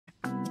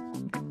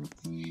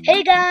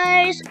Hey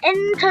guys,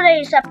 in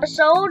today's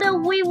episode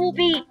we will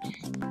be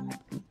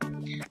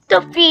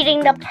defeating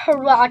the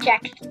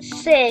Project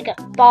ZEG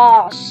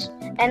boss,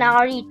 and I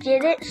already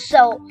did it,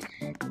 so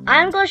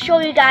I'm going to show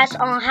you guys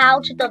on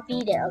how to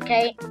defeat it,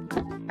 okay?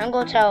 I'm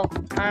going to tell,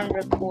 I'm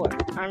record.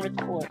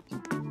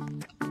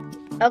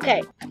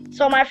 Okay,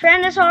 so my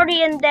friend is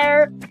already in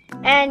there,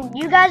 and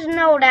you guys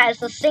know that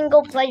it's a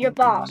single player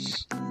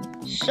boss.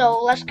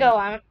 So let's go.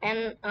 I'm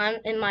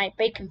in my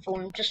bacon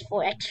form just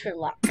for extra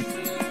luck.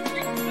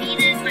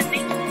 Defeated my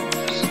bacon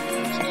form.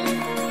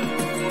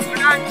 We're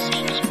not in the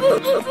same.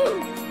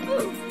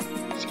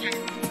 It's kind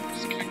of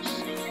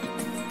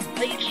sad.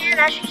 But you can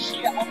actually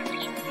see the other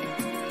people.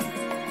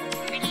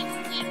 Pretty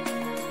weird,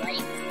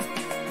 right?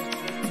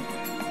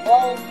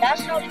 Well,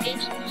 that's how the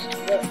game's supposed to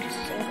work.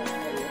 Single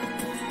player.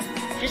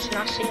 Just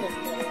not single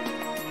player.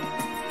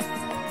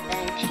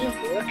 And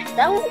teamwork.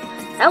 That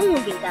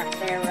won't be that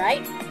fair,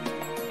 right?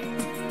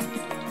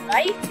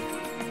 Right?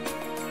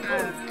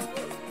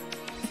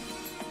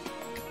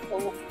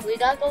 Oh, we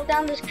gotta go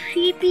down this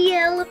creepy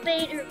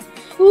elevator.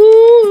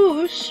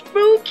 Ooh,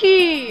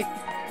 spooky!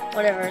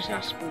 Whatever, it's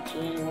not spooky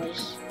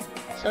anyways.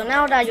 So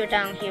now that you're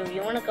down here,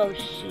 you wanna go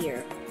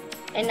here.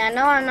 And I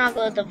know I'm not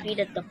gonna defeat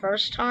it the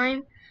first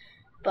time,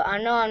 but I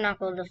know I'm not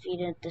gonna defeat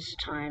it this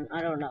time.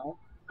 I don't know.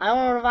 I don't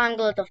know if I'm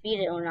gonna defeat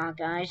it or not,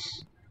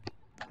 guys.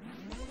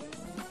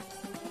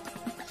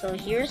 So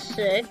here's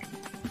ZEG.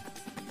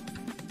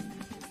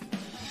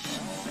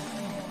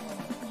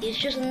 He's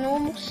just a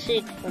normal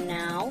ZEG for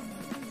now.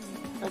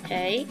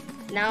 Okay,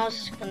 now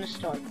it's gonna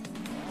start.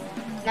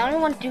 Now I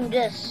want to do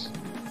this.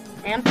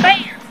 And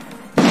BAM!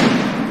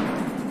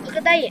 Look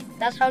at that,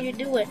 that's how you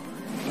do it.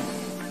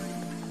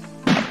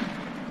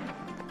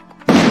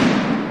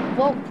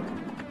 Whoa.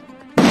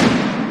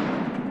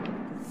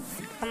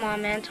 Come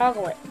on, man,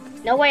 toggle it.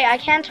 No, wait, I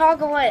can't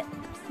toggle it.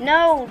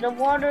 No, the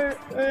water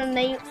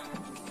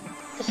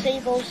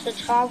disables the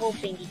toggle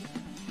thingy.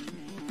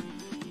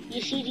 You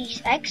see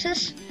these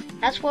X's?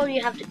 That's where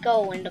you have to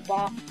go when the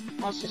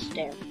boss is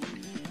there.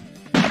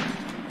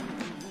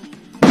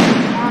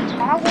 Come on,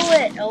 toggle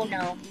it! Oh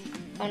no.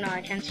 Oh no,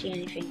 I can't see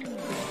anything.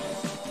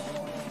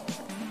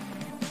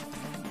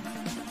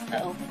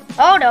 Uh-oh.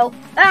 Oh no!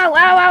 Ow, ow, ow,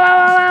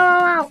 ow, ow,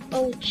 ow, ow!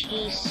 Oh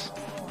jeez.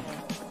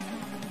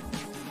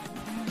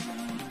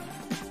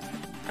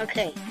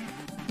 Okay.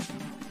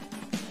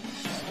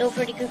 Still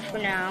pretty good for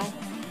now.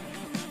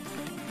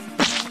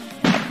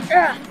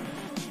 Ugh!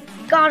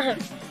 Got him!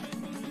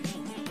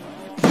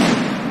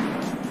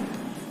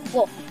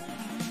 Whoa.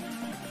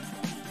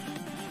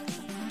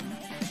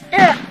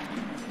 Ugh.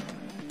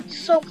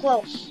 So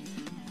close.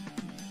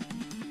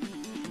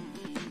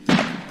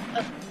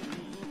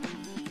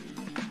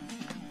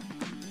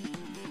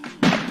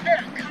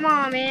 Come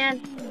on, man.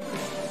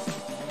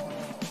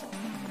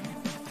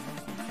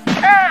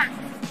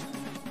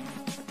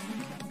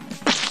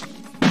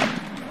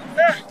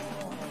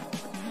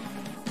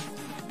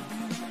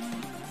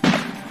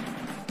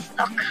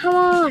 Oh, come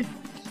on.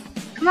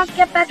 Come on,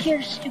 get back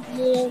here, stupid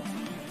little.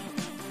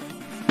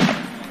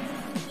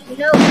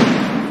 No. I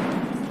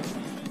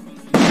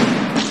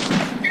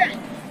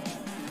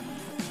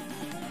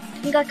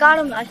think I got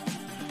him. I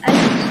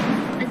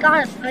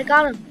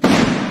got him.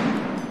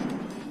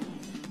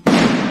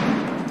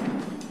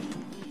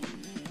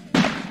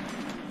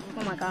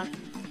 Oh my god.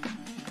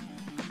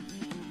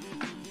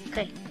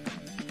 Okay.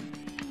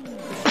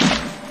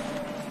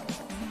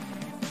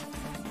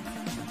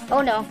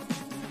 Oh no.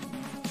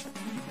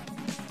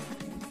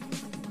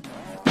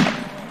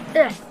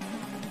 Ugh.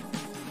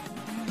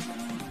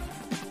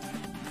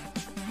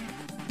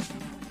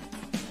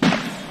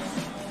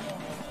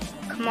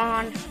 Come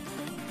on.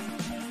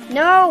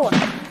 No!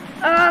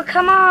 Oh,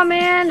 come on,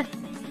 man!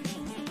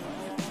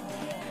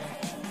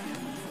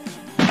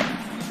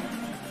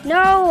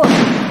 No!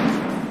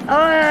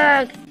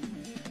 Ugh!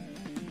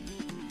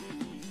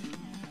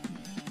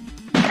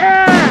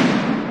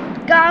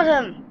 Got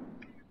him!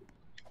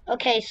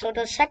 Okay, so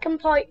the second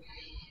part,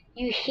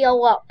 you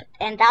heal up,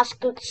 and that's a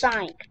good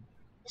sign.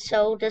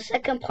 So the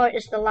second part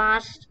is the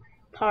last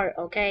part,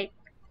 okay?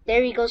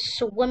 There he goes,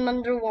 swim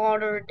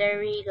underwater,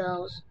 there he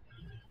goes.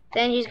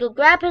 Then he's gonna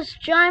grab his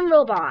giant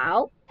robot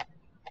out,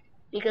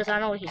 because I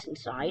know he's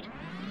inside.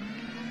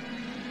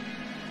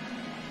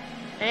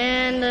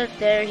 And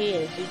there he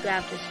is, he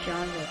grabbed his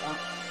giant robot.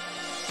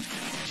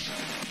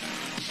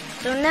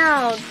 So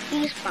now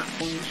these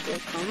platforms will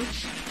come,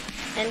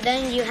 and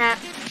then you have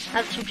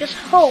to just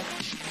hope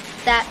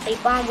that a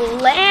bomb will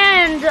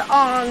land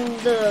on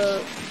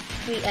the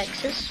 3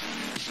 X's.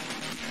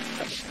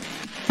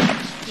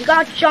 You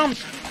gotta jump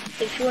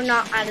if you're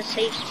not at a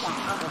safe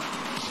spot.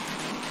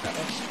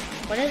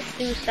 When it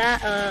does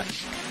that,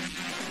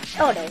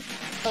 oh no.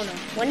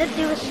 When it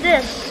does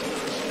this,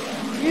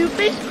 you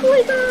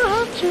basically gonna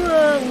have to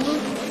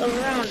move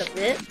around a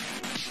bit.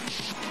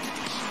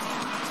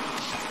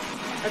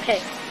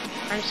 Okay,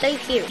 I'm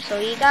safe here, so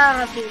you gotta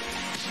have to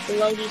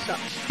blow these up.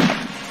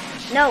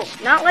 No,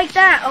 not like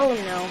that. Oh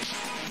no.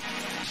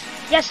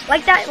 Yes,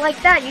 like that.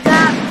 You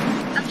gotta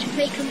have to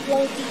make him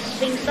blow these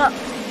things up.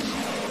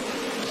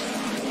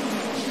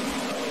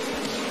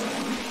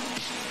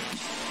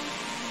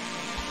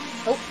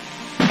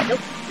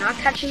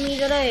 catching me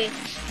today.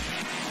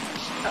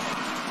 Uh-oh.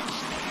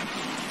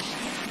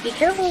 Be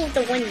careful with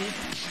the wind.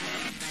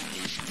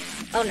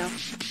 Oh no.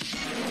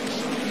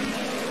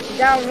 You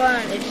gotta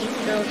run if he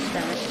throws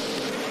that.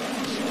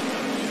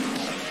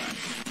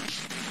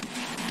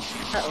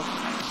 Uh-oh.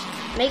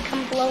 Make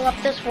him blow up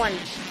this one.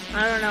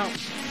 I don't know.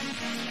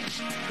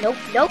 Nope,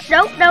 nope,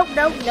 nope, nope,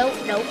 nope, nope,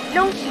 nope,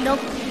 nope,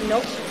 nope,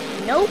 nope,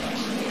 nope.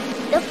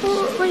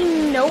 Definitely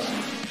nope.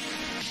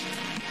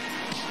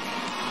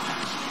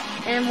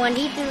 And when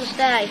he does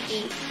that,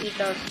 he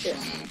does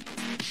this.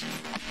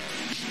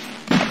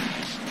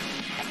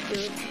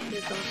 He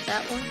goes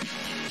that one.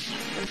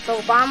 And throw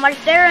a bomb right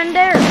there and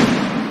there.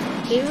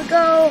 Here we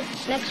go.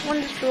 Next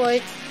one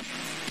destroyed. I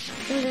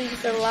think this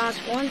is the last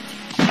one.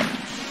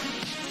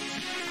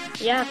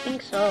 Yeah, I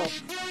think so.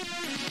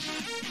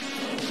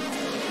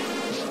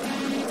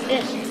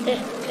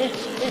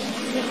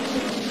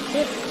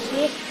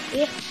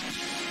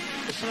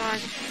 Come on.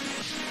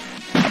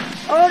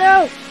 Oh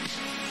no!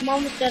 I'm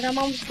almost dead, I'm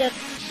almost dead.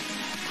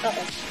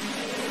 Uh-oh.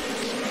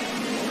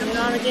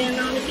 Not again,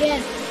 not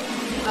again.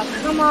 Oh,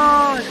 come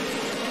on.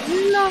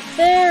 Not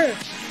there.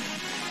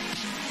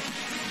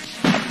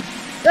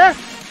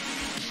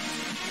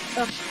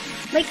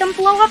 Make him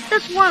blow up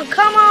this one.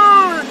 Come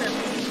on.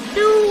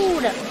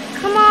 Dude.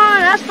 Come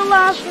on. That's the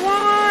last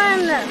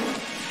one.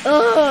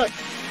 Ugh.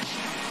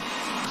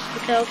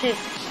 Okay.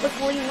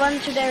 Quickly run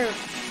to there.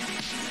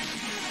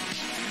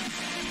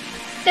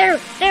 There.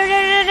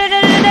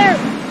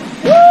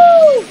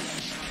 Woo!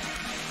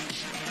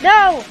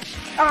 No.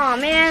 Aw,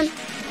 man.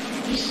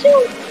 Do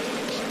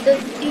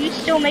you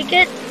still make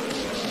it?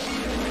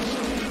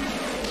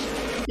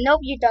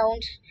 Nope, you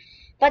don't.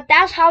 But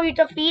that's how you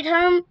defeat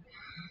him.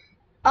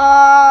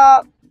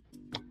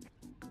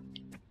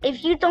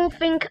 If you don't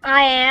think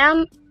I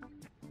am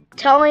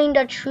telling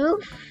the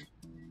truth,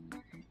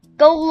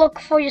 go look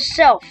for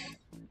yourself.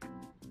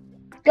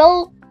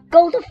 Go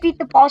defeat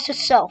the boss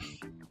yourself.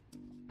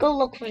 Go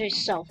look for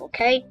yourself,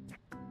 okay?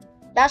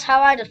 That's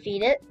how I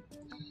defeat it.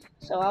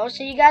 So I will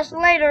see you guys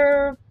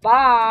later.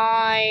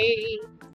 Bye.